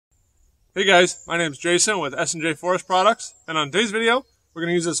Hey guys, my name is Jason with S&J Forest Products, and on today's video, we're going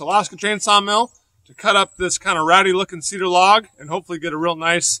to use this Alaska chainsaw mill to cut up this kind of ratty looking cedar log and hopefully get a real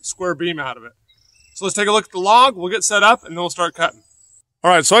nice square beam out of it. So let's take a look at the log, we'll get set up, and then we'll start cutting.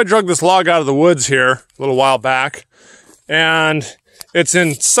 Alright, so I drug this log out of the woods here a little while back, and it's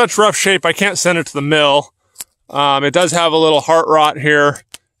in such rough shape I can't send it to the mill. It does have a little heart rot here,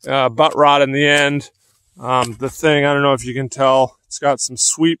 butt rot in the end. The thing, I don't know if you can tell, it's got some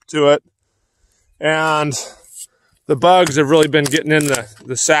sweep to it. And the bugs have really been getting in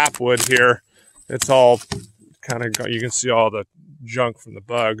the sapwood here. It's all kind of, you can see all the junk from the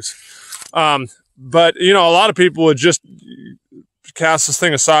bugs. But, you know, a lot of people would just cast this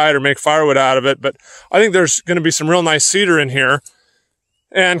thing aside or make firewood out of it. But I think there's going to be some real nice cedar in here.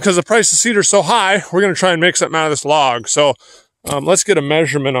 And because the price of cedar is so high, we're going to try and make something out of this log. So let's get a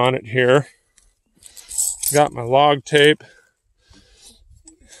measurement on it here. Got my log tape.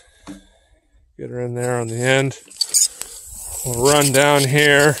 Get her in there on the end. We'll run down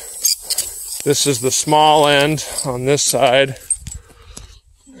here. This is the small end on this side.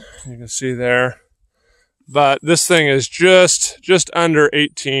 You can see there. But this thing is just under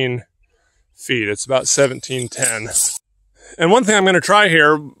 18 feet. It's about 1710. And one thing I'm going to try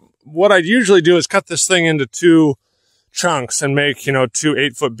here, what I'd usually do is cut this thing into two chunks and make, you know, two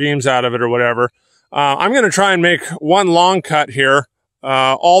 8-foot beams out of it or whatever. I'm going to try and make one long cut here.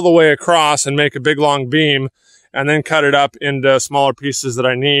 All the way across and make a big long beam and then cut it up into smaller pieces that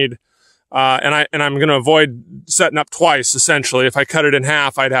I need. And I'm going to avoid setting up twice, essentially. If I cut it in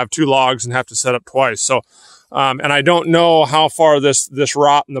half, I'd have two logs and have to set up twice. So, and I don't know how far this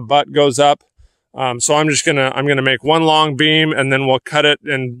rot in the butt goes up. So I'm going to make one long beam and then we'll cut it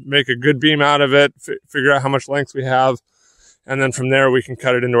and make a good beam out of it, figure out how much length we have. And then from there, we can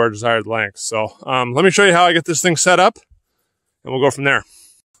cut it into our desired length. So, let me show you how I get this thing set up. And we'll go from there.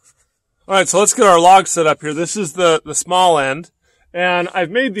 All right, so let's get our log set up here. This is the small end. And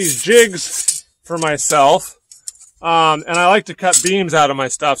I've made these jigs for myself. And I like to cut beams out of my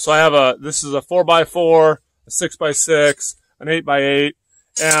stuff. So I have this is a 4x4, a 6x6, an 8x8.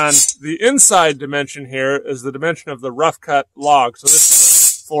 And the inside dimension here is the dimension of the rough cut log. So this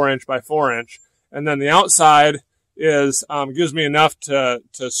is a 4-inch by 4-inch. And then the outside is gives me enough to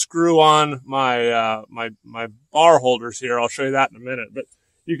screw on my my bar holders here. I'll show you that in a minute. But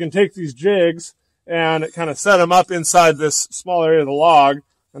you can take these jigs and kind of set them up inside this small area of the log.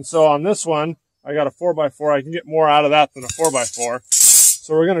 And so on this one, I got a 4x4. I can get more out of that than a 4x4.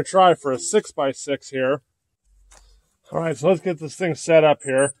 So we're going to try for a 6x6 here. All right, so let's get this thing set up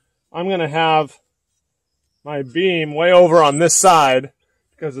here. I'm going to have my beam way over on this side,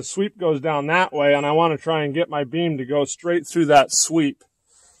 because the sweep goes down that way, and I want to try and get my beam to go straight through that sweep.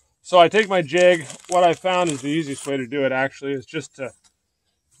 So I take my jig. What I found is the easiest way to do it, actually, is just to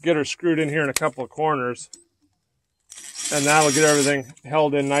get her screwed in here in a couple of corners. And that'll get everything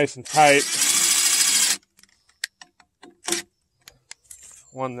held in nice and tight.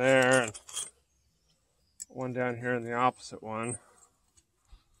 One there, and one down here in the opposite one.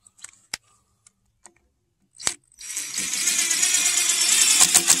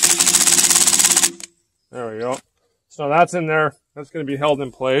 There we go. So that's in there. That's going to be held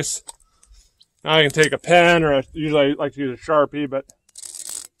in place. Now I can take a pen, or usually I like to use a Sharpie, but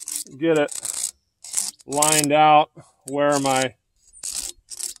get it lined out where my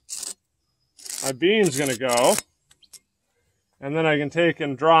beam's going to go. And then I can take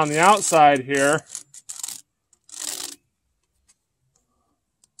and draw on the outside here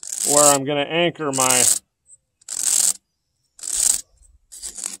where I'm going to anchor my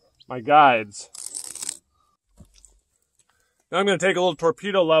guides. Now I'm going to take a little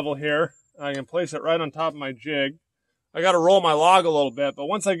torpedo level here. I can place it right on top of my jig. I got to roll my log a little bit, but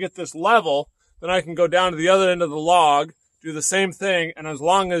once I get this level, then I can go down to the other end of the log, do the same thing, and as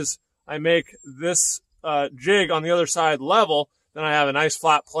long as I make this jig on the other side level, then I have a nice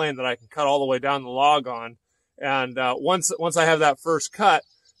flat plane that I can cut all the way down the log on. And once I have that first cut,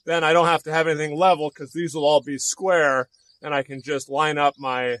 then I don't have to have anything level, because these will all be square, and I can just line up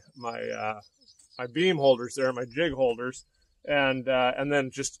my beam holders there, my jig holders. And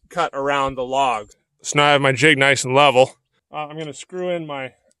then just cut around the log. So now I have my jig nice and level. I'm going to screw in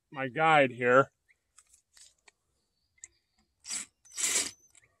my guide here.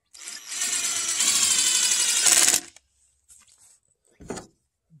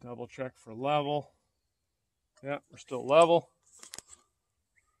 Double check for level. Yeah, we're still level.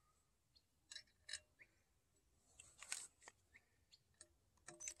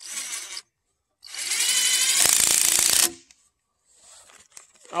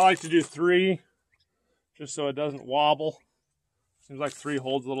 I like to do 3 just so it doesn't wobble. Seems like 3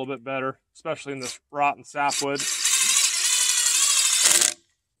 holds a little bit better, especially in this rotten sapwood.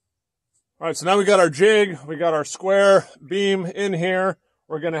 All right, so now we got our jig. We got our square beam in here.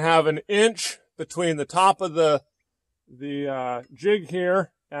 We're going to have 1 inch between the top of the jig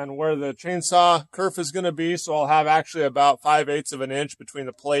here and where the chainsaw kerf is going to be. So I'll have actually about 5/8 of an inch between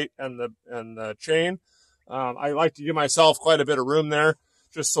the plate and the chain. I like to give myself quite a bit of room there,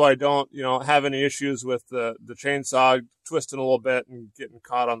 just so I don't, have any issues with the chainsaw twisting a little bit and getting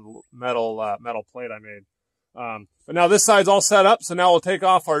caught on the metal plate I made. But now this side's all set up, so now we'll take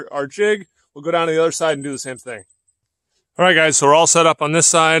off our jig. We'll go down to the other side and do the same thing. All right, guys, so we're all set up on this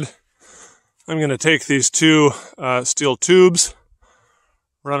side. I'm going to take these 2 steel tubes,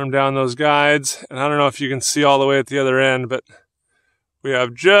 run them down those guides, and I don't know if you can see all the way at the other end, but we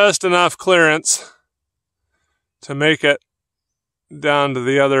have just enough clearance to make it down to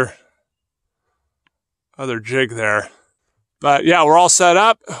the other jig there. But yeah, we're all set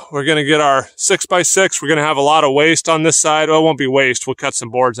up. We're going to get our 6x6. We're going to have a lot of waste on this side. Well, it won't be waste. We'll cut some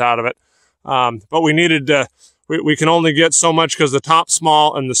boards out of it. But we needed to, we can only get so much because the top's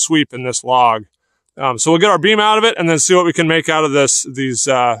small and the sweep in this log. So we'll get our beam out of it and then see what we can make out of these,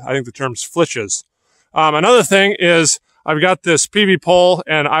 I think the term's flitches. Another thing is I've got this PV pole,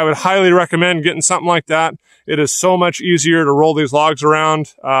 and I would highly recommend getting something like that. It is so much easier to roll these logs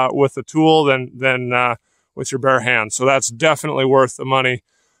around with a tool than with your bare hands. So that's definitely worth the money,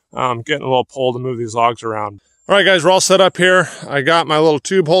 getting a little pole to move these logs around. All right, guys, we're all set up here. I got my little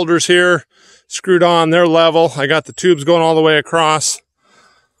tube holders here screwed on. They're level. I got the tubes going all the way across.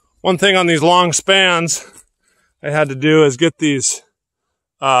 One thing on these long spans I had to do is get these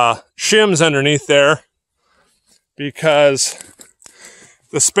shims underneath there, because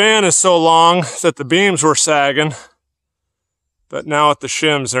the span is so long that the beams were sagging, but now with the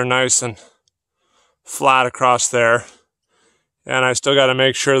shims, they're nice and flat across there. And I still got to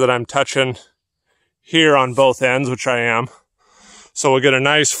make sure that I'm touching here on both ends, which I am. So we'll get a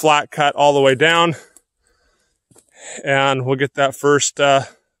nice flat cut all the way down, and we'll get that first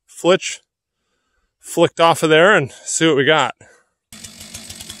flitch flicked off of there and see what we got.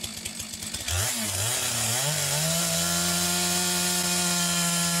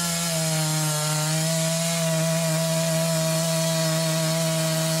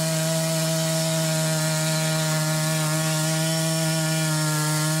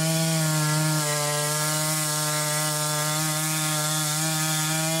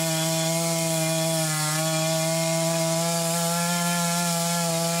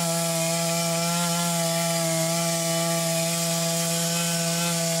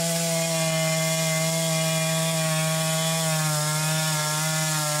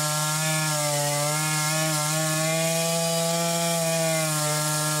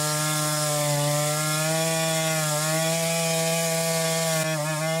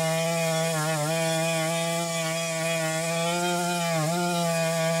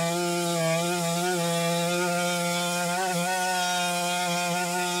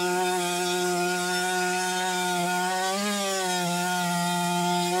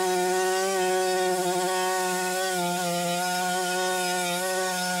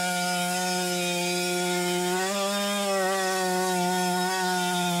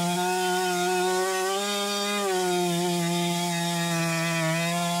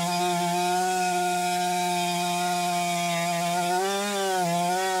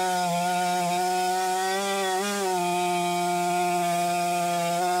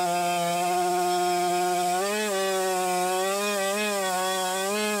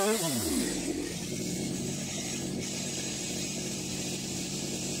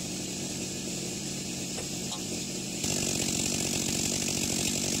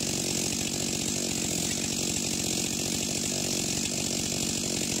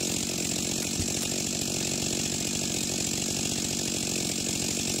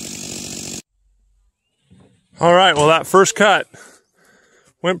 All right, well, that first cut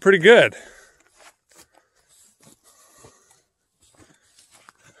went pretty good.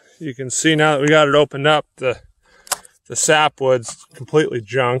 You can see now that we got it opened up, the sapwood's completely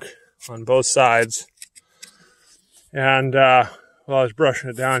junk on both sides. And while I was brushing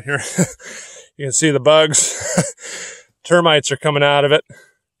it down here, you can see the bugs. Termites are coming out of it.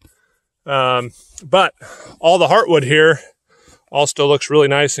 But all the heartwood here all still looks really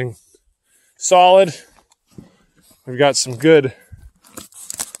nice and solid. We've got some good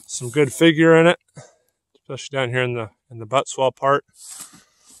figure in it, especially down here in the butt swell part.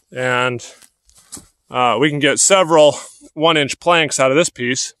 And we can get several 1-inch planks out of this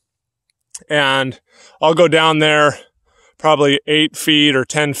piece. And I'll go down there probably 8 feet or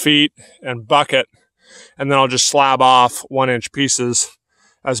 10 feet and bucket and then I'll just slab off 1-inch pieces,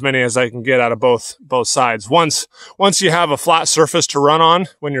 as many as I can get out of both sides. Once you have a flat surface to run on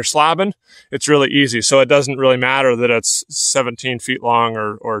when you're slabbing, it's really easy. So it doesn't really matter that it's 17 feet long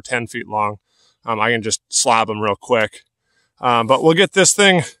or 10 feet long. I can just slab them real quick. But we'll get this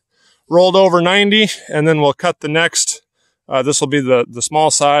thing rolled over 90, and then we'll cut the next. This will be the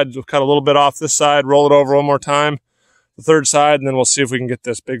small side. We'll cut a little bit off this side, roll it over one more time, the third side, and then we'll see if we can get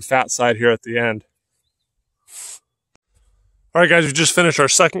this big fat side here at the end. All right, guys, we just finished our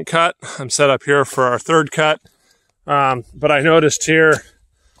second cut. I'm set up here for our third cut. But I noticed here,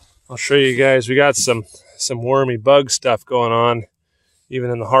 I'll show you guys, we got some wormy bug stuff going on, even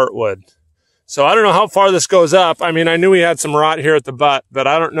in the heartwood. So I don't know how far this goes up. I mean, I knew we had some rot here at the butt, but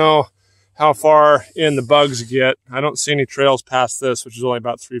I don't know how far in the bugs get. I don't see any trails past this, which is only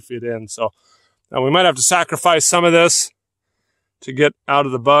about 3 feet in. So we might have to sacrifice some of this to get out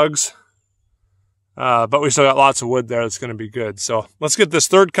of the bugs. But we still got lots of wood there. That's going to be good. So let's get this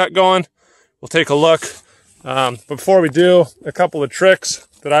third cut going. We'll take a look. But before we do, a couple of tricks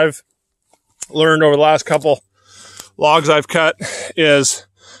that I've learned over the last couple logs I've cut is,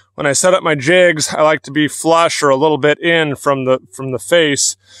 when I set up my jigs, I like to be flush or a little bit in from the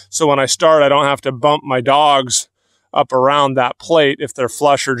face. So when I start, I don't have to bump my dogs up around that plate. If they're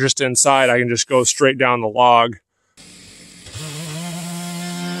flush or just inside, I can just go straight down the log.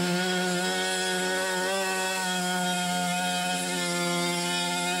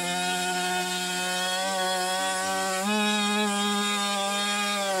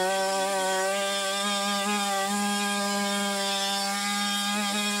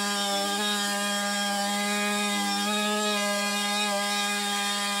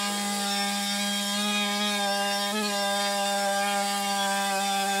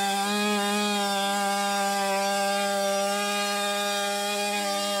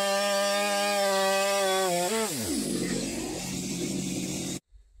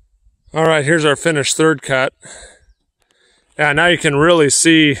 All right, here's our finished third cut. Yeah, now you can really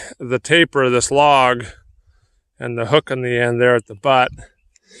see the taper of this log and the hook on the end there at the butt.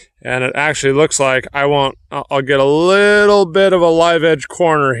 And it actually looks like I'll get a little bit of a live edge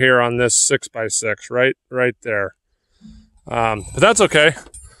corner here on this 6x6, right there. But that's okay.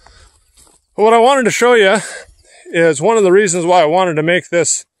 But what I wanted to show you is one of the reasons why I wanted to make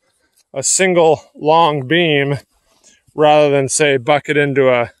this a single long beam rather than, say, bucket into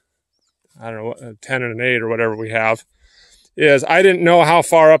a 10 and an 8 or whatever we have, is I didn't know how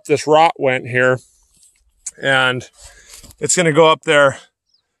far up this rot went here. And it's going to go up there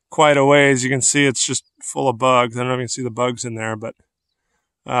quite a ways. You can see it's just full of bugs. I don't know if you can see the bugs in there, but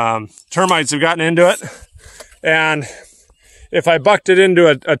termites have gotten into it. And if I bucked it into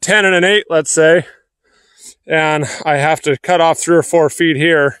a 10 and an 8, let's say, and I have to cut off 3 or 4 feet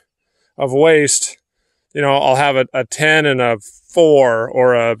here of waste, I'll have a 10 and a 4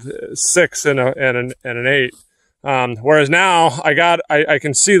 or a 6 and an 8. Whereas now I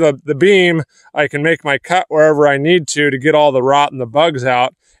can see the beam. I can make my cut wherever I need to get all the rot and the bugs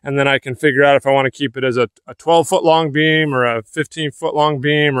out. And then I can figure out if I want to keep it as a 12-foot long beam or a 15-foot long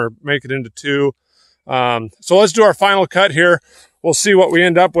beam or make it into 2. So let's do our final cut here. We'll see what we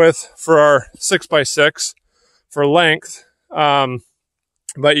end up with for our 6x6 for length.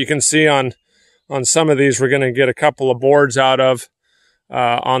 But you can see on some of these, we're going to get a couple of boards out of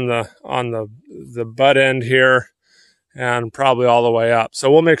on the butt end here, and probably all the way up.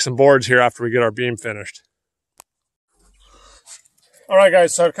 So we'll make some boards here after we get our beam finished. All right,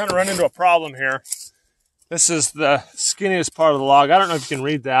 guys, so I've kind of run into a problem here. This is the skinniest part of the log. I don't know if you can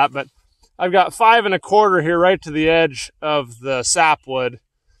read that, but I've got 5 1/4 here right to the edge of the sapwood,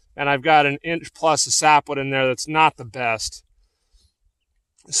 and I've got 1 inch plus of sapwood in there that's not the best.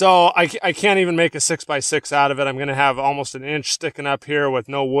 So I can't even make a 6x6 out of it. I'm going to have almost 1 inch sticking up here with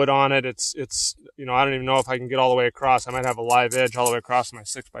no wood on it. It's I don't even know if I can get all the way across. I might have a live edge all the way across my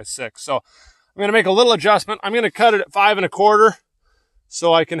 6x6. So I'm going to make a little adjustment. I'm going to cut it at 5 1/4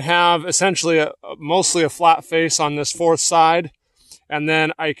 so I can have essentially mostly a flat face on this 4th side. And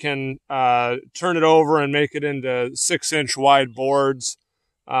then I can turn it over and make it into 6-inch wide boards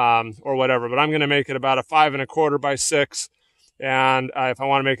or whatever. But I'm going to make it about a 5 1/4 by 6. And if I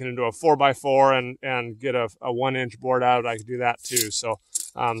want to make it into a 4x4 and get a 1-inch board out of it, I can do that too. So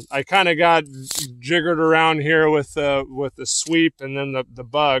I kind of got jiggered around here with the sweep and then the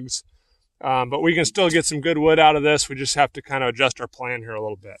bugs. But we can still get some good wood out of this. We just have to kind of adjust our plan here a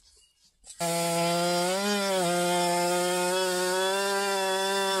little bit.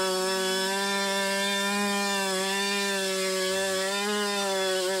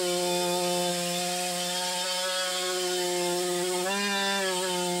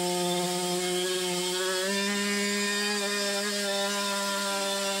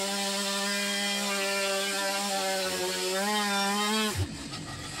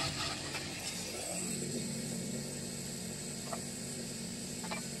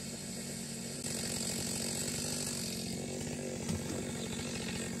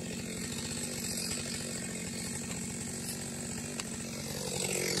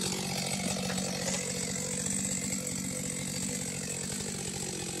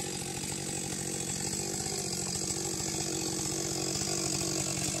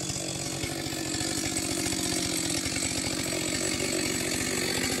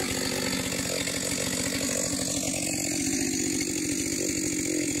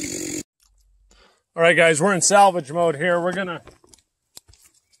 All right, guys, we're in salvage mode here. I got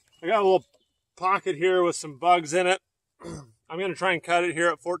a little pocket here with some bugs in it. I'm gonna try and cut it here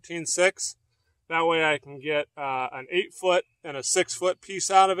at 14.6. That way I can get an 8-foot and a 6-foot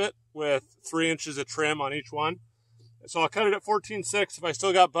piece out of it with 3 inches of trim on each one. So I'll cut it at 14.6. If I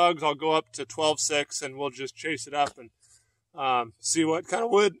still got bugs, I'll go up to 12.6 and we'll just chase it up and see what kind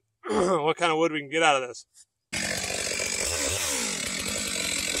of wood, what kind of wood we can get out of this.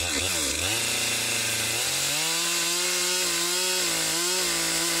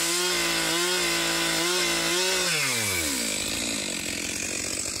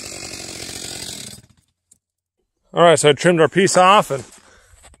 All right, so I trimmed our piece off and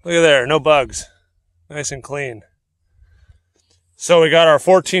look at there, no bugs. Nice and clean. So we got our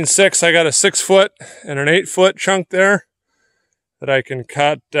 14.6. I got a 6-foot and an 8-foot chunk there that I can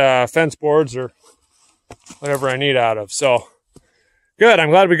cut fence boards or whatever I need out of. So good, I'm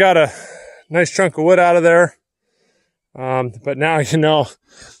glad we got a nice chunk of wood out of there. But now, you know,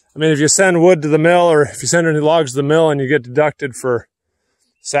 I mean, if you send wood to the mill or if you send any logs to the mill and you get deducted for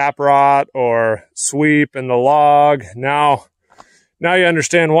sap rot or sweep in the log, now you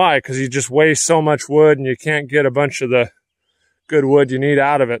understand why, because you just waste so much wood and you can't get a bunch of the good wood you need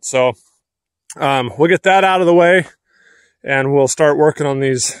out of it. So we'll get that out of the way and we'll start working on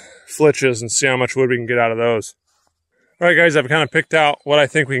these flitches and see how much wood we can get out of those. All right, guys, I've kind of picked out what I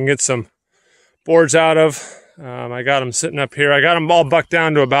think we can get some boards out of. I got them sitting up here. I got them all bucked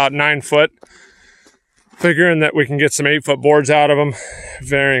down to about 9 foot, figuring that we can get some 8-foot boards out of them,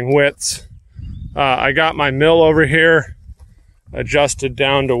 varying widths. I got my mill over here adjusted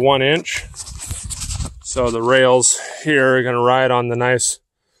down to 1 inch. So the rails here are gonna ride on the nice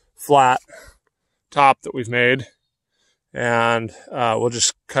flat top that we've made. And we'll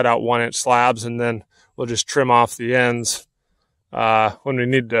just cut out 1-inch slabs and then we'll just trim off the ends when we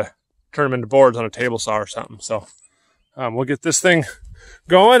need to turn them into boards on a table saw or something. So we'll get this thing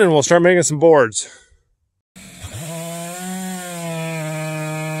going and we'll start making some boards.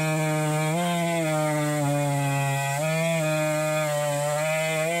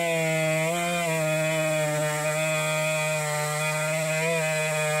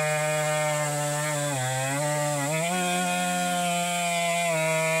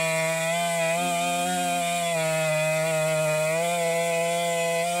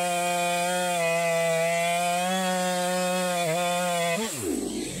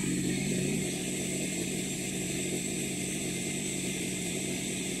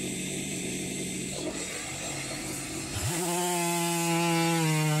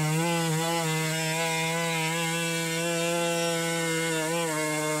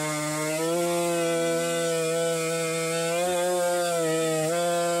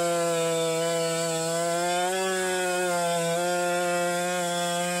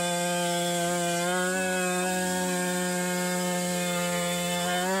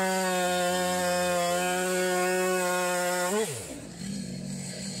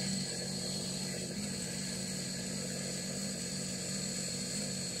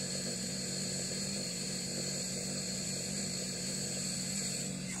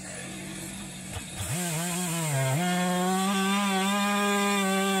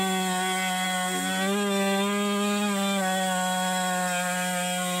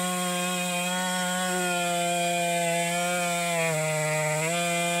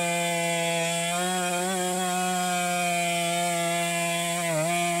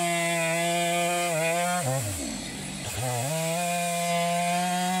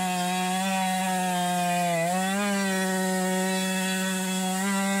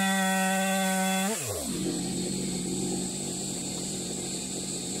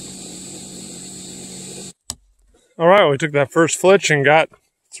 All right, we took that first flitch and got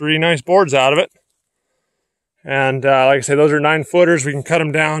 3 nice boards out of it. And like I said, those are 9-footers. We can cut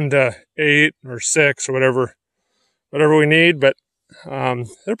them down to 8 or 6 or whatever we need, but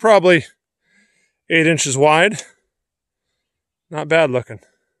they're probably 8 inches wide. Not bad looking.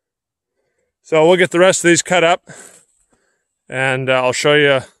 So we'll get the rest of these cut up and I'll show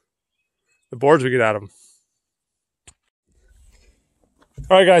you the boards we get out of them.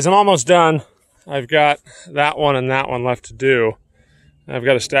 All right, guys, I'm almost done. I've got that one and that one left to do. I've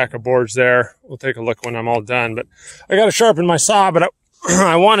got a stack of boards there. We'll take a look when I'm all done. But I got to sharpen my saw, but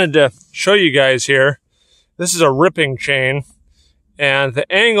I wanted to show you guys here. This is a ripping chain, and the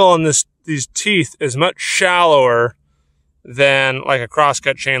angle on these teeth is much shallower than like a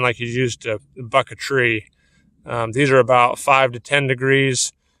crosscut chain like you use to buck a tree. These are about 5 to 10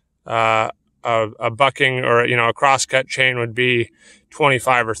 degrees. A bucking or a crosscut chain would be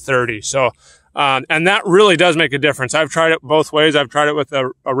 25 or 30. So And that really does make a difference. I've tried it both ways. I've tried it with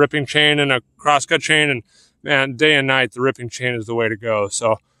a ripping chain and a crosscut chain, and man, day and night, the ripping chain is the way to go.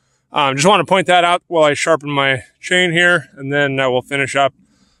 So just want to point that out while I sharpen my chain here, and then we'll finish up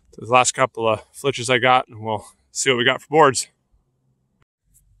the last couple of flitches I got, and we'll see what we got for boards.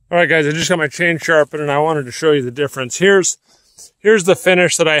 All right, guys, I just got my chain sharpened, and I wanted to show you the difference. Here's the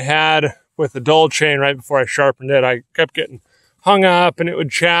finish that I had with the dull chain right before I sharpened it. I kept getting hung up, and it would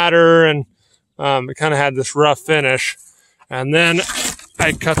chatter, and it kind of had this rough finish. And then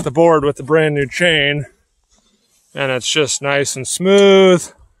I cut the board with the brand new chain, and it's just nice and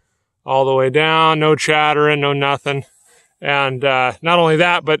smooth all the way down, no chattering, no nothing. And not only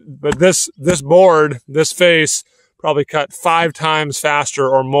that, but this board, this face, probably cut 5 times faster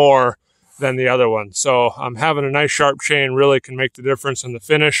or more than the other one. So having a nice sharp chain really can make the difference in the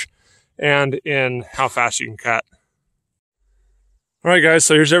finish and in how fast you can cut. All right, guys,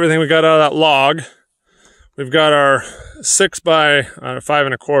 so here's everything we got out of that log. We've got our 6 by 5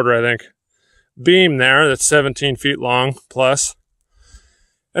 1/4, I think, beam there that's 17 feet long plus.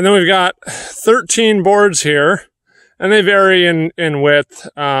 And then we've got 13 boards here, and they vary in width.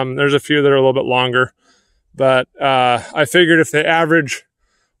 There's a few that are a little bit longer, but I figured if they average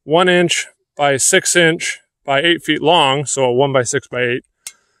 1 inch by 6 inch by 8 feet long, so a 1 by 6 by 8,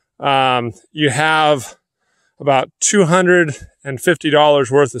 you have about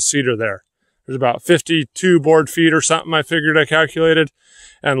 $250 worth of cedar there. There's about 52 board feet or something I figured, I calculated.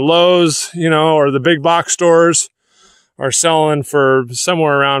 And Lowe's, you know, or the big box stores are selling for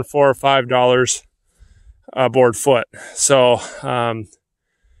somewhere around $4 or $5 a board foot. So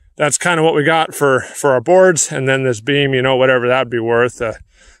that's kind of what we got for our boards. And then this beam, you know, whatever that'd be worth, a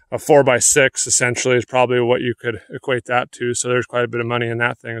 4 by 6 essentially is probably what you could equate that to. So there's quite a bit of money in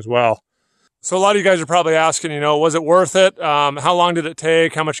that thing as well. So a lot of you guys are probably asking, you know, was it worth it? How long did it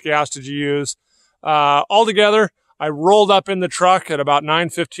take? How much gas did you use? Altogether, I rolled up in the truck at about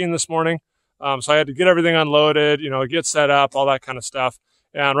 9:15 this morning. So I had to get everything unloaded, you know, get set up, all that kind of stuff.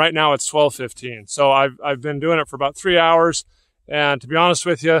 And right now it's 12:15. So I've been doing it for about 3 hours. And to be honest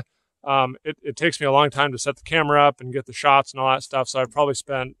with you, it takes me a long time to set the camera up and get the shots and all that stuff. So I've probably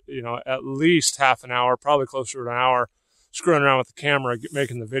spent, you know, at least half an hour, probably closer to an hour, screwing around with the camera,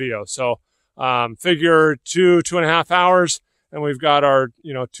 making the video. So figure 2.5 hours, and we've got our,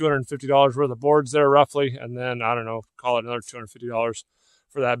 you know, $250 worth of boards there roughly. And then, I don't know, call it another $250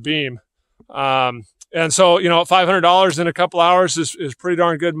 for that beam. And so, you know, $500 in a couple hours is pretty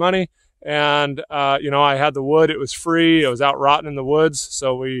darn good money. And, you know, I had the wood, it was free. It was out rotting in the woods.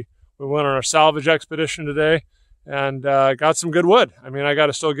 So we went on our salvage expedition today and, got some good wood. I mean, I got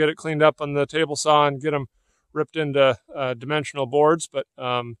to still get it cleaned up on the table saw and get them ripped into, dimensional boards, but,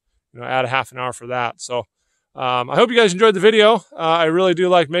 you know, add a half an hour for that. So, I hope you guys enjoyed the video. I really do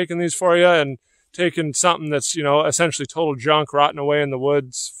like making these for you and taking something that's, you know, essentially total junk rotting away in the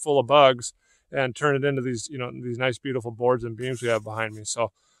woods full of bugs and turn it into these, you know, these nice, beautiful boards and beams we have behind me.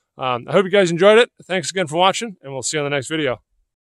 So, I hope you guys enjoyed it. Thanks again for watching, and we'll see you on the next video.